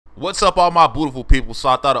What's up, all my beautiful people? So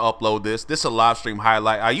I thought I'd upload this. This is a live stream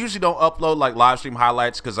highlight. I usually don't upload like live stream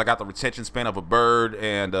highlights because I got the retention span of a bird,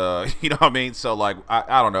 and you know what I mean. So like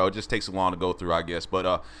I don't know, it just takes so long to go through, I guess.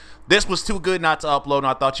 But this was too good not to upload, and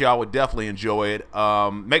I thought y'all would definitely enjoy it.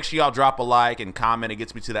 Make sure y'all drop a like and comment. It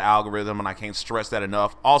gets me to the algorithm, and I can't stress that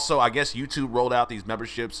enough. Also, I guess YouTube rolled out these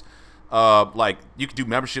memberships. Like you can do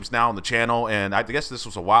memberships now on the channel, and I guess this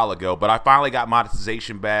was a while ago, but I finally got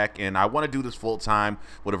monetization back, and I want to do this full time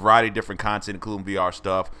with a variety of different content, including VR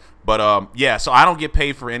stuff. But yeah, so I don't get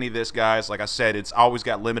paid for any of this, guys. Like I said, it's always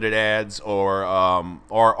got limited ads or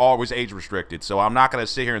always age restricted. So I'm not gonna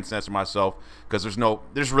sit here and censor myself because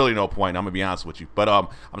there's really no point. I'm gonna be honest with you. But I'm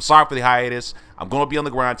sorry for the hiatus. I'm gonna be on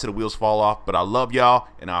the grind till the wheels fall off. But I love y'all,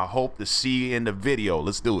 and I hope to see you in the video.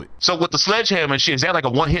 Let's do it. So with the sledgehammer and shit, is that like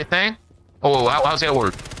a one-hit thing? Oh, how's that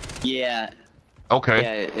work? Yeah. Okay.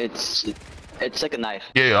 Yeah, it's like a knife.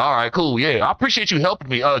 Yeah, all right, cool. Yeah, I appreciate you helping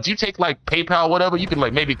me. Do you take like PayPal or whatever? You can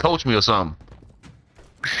like maybe coach me or something.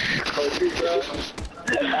 Coach me, bro?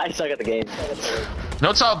 I suck at the game. No,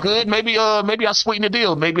 it's all good. Maybe I'll sweeten the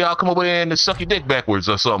deal. Maybe I'll come over there and suck your dick backwards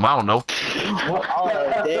or something. I don't know.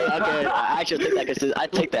 Oh, damn, okay. I actually take that. Cause I'll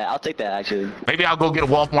take that actually. Maybe I'll go get a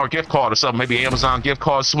Walmart gift card or something. Maybe Amazon gift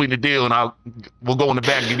card, sweeten the deal, and we'll go in the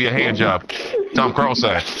back and give you a hand job. Tom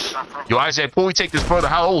cross-eyed. Yo, Isaac, before we take this further,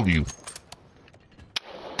 how old are you?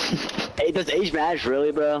 Hey, does age matter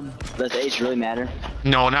really, bro? Does age really matter?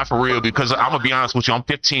 No, not for real, because I'm gonna be honest with you, I'm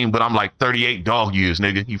 15, but I'm like 38 dog years,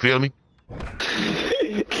 nigga. You feel me?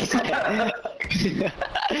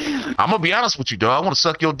 I'm gonna be honest with you, dog. I wanna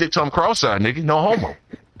suck your dick till I'm cross-eyed, nigga. No homo.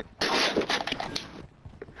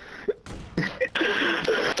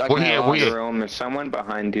 Where Jerome, there's someone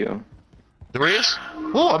behind you. There is?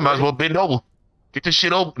 Oh, I might as well bend over. Get this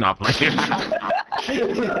shit open. Nah, I'm playing.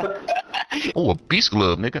 Oh, a beast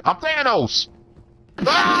glove, nigga. I'm Thanos.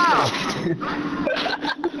 Ah!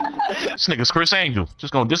 This nigga's Chris Angel.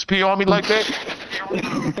 Just gonna disappear on me like that?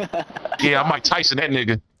 Yeah, I might Tyson that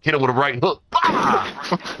nigga. Hit him with a right hook. Ah!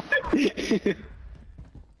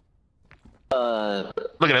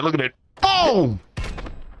 Look at that. Boom!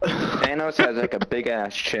 Thanos has like a big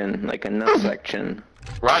ass chin, like a nutsack chin.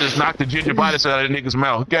 Bro, I just knocked the gingivitis out of that nigga's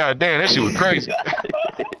mouth. God damn, that shit was crazy.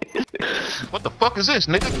 What the fuck is this,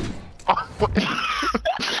 nigga? Oh, what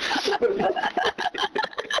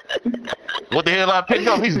the hell I picked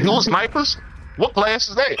up? These dual snipers? What class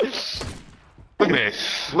is that? Look at that.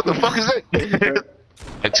 What the fuck is that?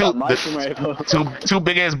 And two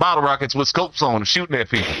big ass bottle rockets with scopes on them shooting at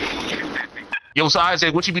people. Yo, so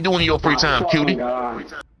Isaac, what you be doing in your free time, cutie?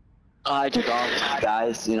 I jerk off,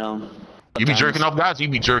 guys, you know. You be jerking off guys? You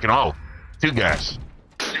be jerking off? Two guys.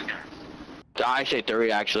 I say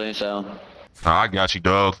 3 actually, so. Oh, I got you,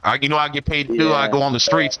 dog. You know I get paid to do. Yeah. I go on the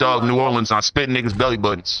streets, dog, New Orleans, and I spit niggas' belly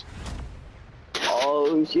buttons.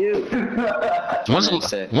 Oh shoot. When's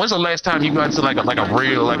the last time you got into like a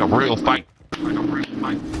real fight?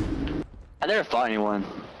 I never fought anyone.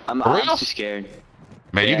 I'm too scared.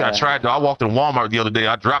 Man, you gotta try it, though. I walked in Walmart the other day.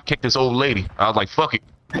 I drop kicked this old lady. I was like, fuck it.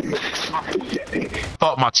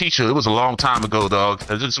 Fought my teacher. It was a long time ago, dog.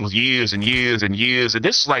 This was years and years and years. And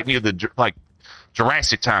this is like near the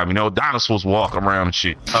Jurassic time, you know, dinosaurs walk around and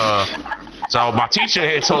shit. So my teacher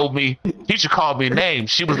had told me, teacher called me a name.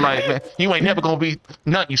 She was like, man, you ain't never gonna be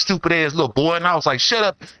nothing, you stupid ass little boy. And I was like, shut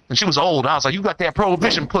up. And she was old. I was like, you got that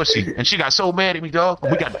prohibition pussy. And she got so mad at me, dog.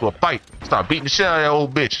 We got into a fight. Started beating the shit out of that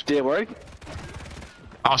old bitch. Did it work?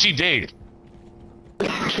 Oh, she dead.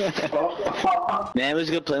 Man, it was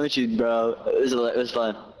good playing with you, bro. It was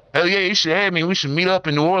fun. Hell yeah, you should have me. We should meet up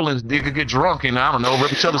in New Orleans, nigga, get drunk, and I don't know,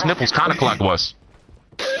 rip each other's nipples counterclockwise.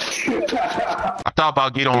 I thought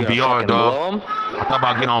about getting on VR, dog. I thought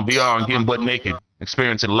about getting on VR and getting butt naked,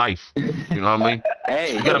 experiencing life. You know what I mean?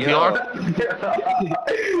 Hey, you got a VR?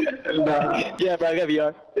 Yeah, bro, I got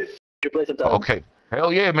VR. You play sometime. Okay.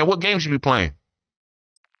 Hell yeah, man. What games you be playing?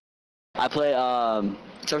 I play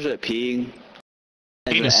starts with a P.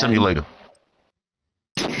 Penis simulator.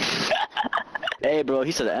 Hey, bro,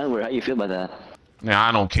 he said the N-word. How you feel about that? Nah,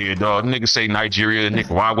 I don't care, dog. Niggas say Nigeria,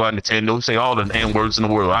 Nicaragua, Nintendo, say all the N-words in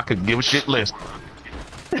the world. I could give a shit less.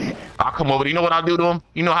 I'll come over. You know what I'll do to them?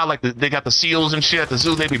 You know how like they got the seals and shit at the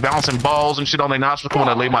zoo? They be bouncing balls and shit on their nostrils. Come on,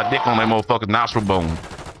 I lay my dick on their motherfucking nostril bone.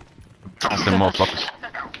 Bounce them motherfuckers.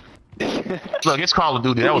 Look, it's Call of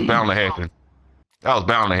Duty. That was bound to happen. That was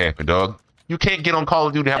bound to happen, dog. You can't get on Call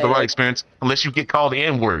of Duty to have the right experience unless you get called the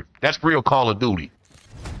N-word. That's real Call of Duty.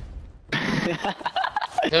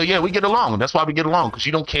 Hell yeah, we get along. That's why we get along, because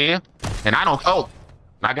you don't care, and I don't. Oh,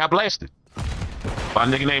 I got blasted by a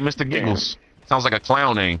nigga named Mr. Giggles. Sounds like a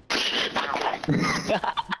clown name.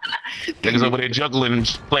 Niggas over there juggling and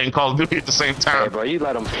playing Call of Duty at the same Hey, time. bro, you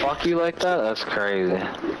let him fuck you like that? That's crazy.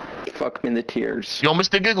 Fuck me in the tears. Yo,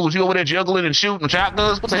 Mr. Giggles, you over there juggling and shooting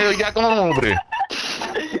shotguns? What the hell you got going on over there?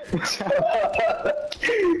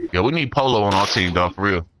 Yo, we need Polo on our team, dog, for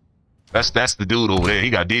real. That's the dude over there. He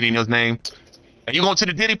got Diddy in his name. Are you going to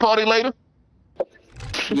the Diddy party later?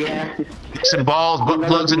 Yeah. Some balls, butt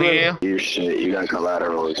plugs in the air. Your shit, you got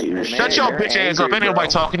collateral. Your shit. Shut your you're bitch ass up. angry, Ain't nobody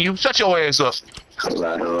bro. talking to you. Shut your ass up.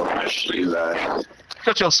 Collateral. Relax.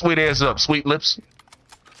 Shut your sweet ass up, sweet lips.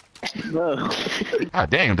 No. God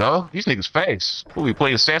damn, dog. These niggas fast. Who, we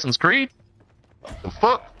play Assassin's Creed? The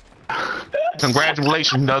fuck?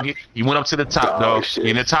 Congratulations, Nugget. You went up to the top, dog. You're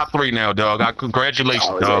in the top 3 now, dog. Congratulations,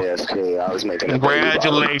 I was dog. ASK. I was making a baby bottle.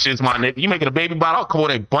 Congratulations, my nigga. You making a baby bottle? I'll come over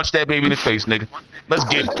there and punch that baby in the face, nigga. Let's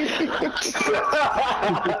get it.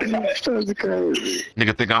 That's crazy.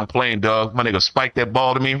 Nigga think I'm playing, dog. My nigga spike that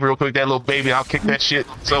ball to me real quick, that little baby. I'll kick that shit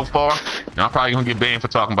so far. Now, I'm probably gonna get banned for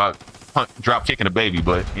talking about drop kicking a baby,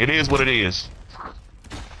 but it is what it is.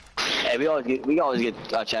 Hey, we always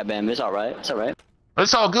get chat banned. It's all right. It's all right.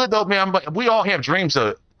 It's all good though, man. But we all have dreams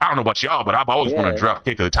of. I don't know about y'all, but I've always wanted to drop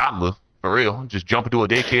kick a toddler for real. Just jump into a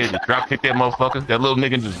daycare, just drop kick that motherfucker. That little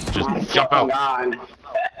nigga just jump out.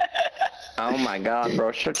 Oh my god,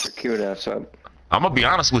 bro, shut your cute ass up. I'm gonna be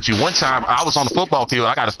honest with you. One time I was on the football field.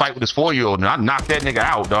 I got to fight with this 4-year-old, and I knocked that nigga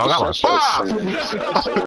out, dog. I was like, fuck.